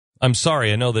I'm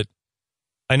sorry. I know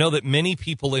that many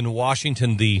people in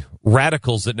Washington, the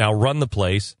radicals that now run the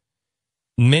place,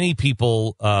 many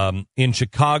people in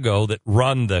Chicago that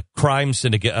run the crime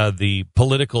syndicate, the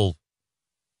political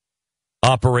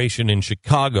operation in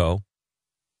Chicago,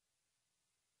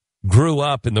 grew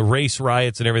up in the race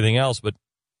riots and everything else. But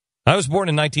I was born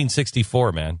in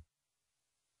 1964, man.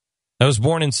 I was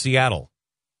born in Seattle.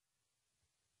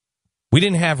 We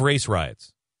didn't have race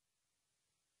riots.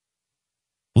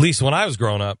 At least when I was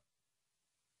growing up.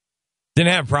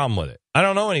 Didn't have a problem with it. I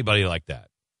don't know anybody like that.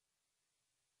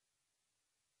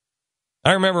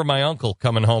 I remember my uncle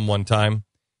coming home one time.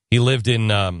 He lived in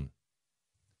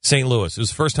St. Louis. It was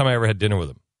the first time I ever had dinner with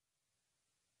him.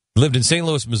 He lived in St.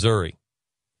 Louis, Missouri.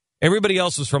 Everybody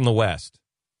else was from the West.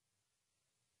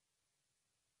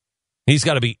 He's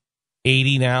got to be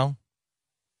 80 now.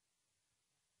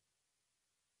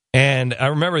 And I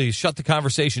remember he shut the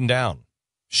conversation down.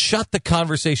 Shut the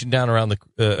conversation down around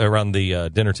the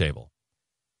dinner table.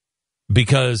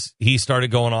 Because he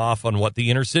started going off on what the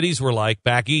inner cities were like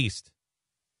back east.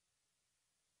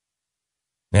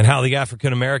 And how the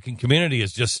African-American community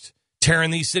is just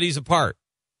tearing these cities apart.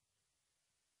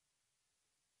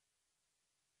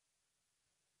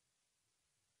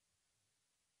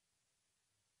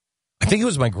 I think it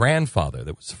was my grandfather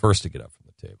that was the first to get up from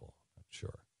the table. I'm not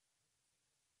sure.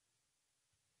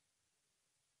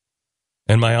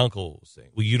 And my uncle was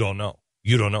saying, well, you don't know.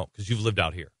 You don't know because you've lived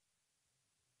out here.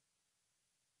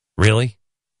 Really?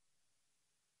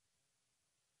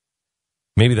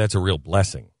 Maybe that's a real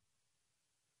blessing.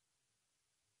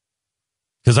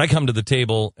 Because I come to the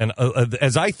table, and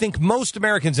as I think most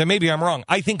Americans, and maybe I'm wrong,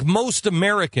 I think most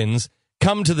Americans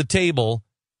come to the table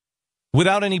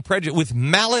without any prejudice, with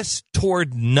malice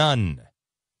toward none,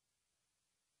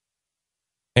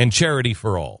 and charity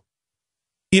for all.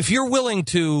 If you're willing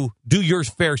to do your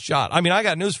fair shot, I mean, I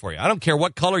got news for you. I don't care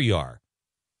what color you are.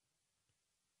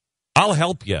 I'll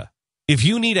help you. If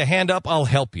you need a hand up, I'll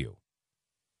help you.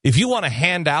 If you want a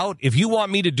hand out, if you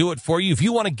want me to do it for you, if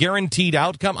you want a guaranteed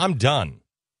outcome, I'm done.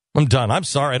 I'm done. I'm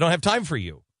sorry. I don't have time for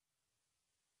you.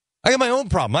 I got my own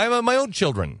problem. I have my own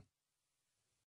children.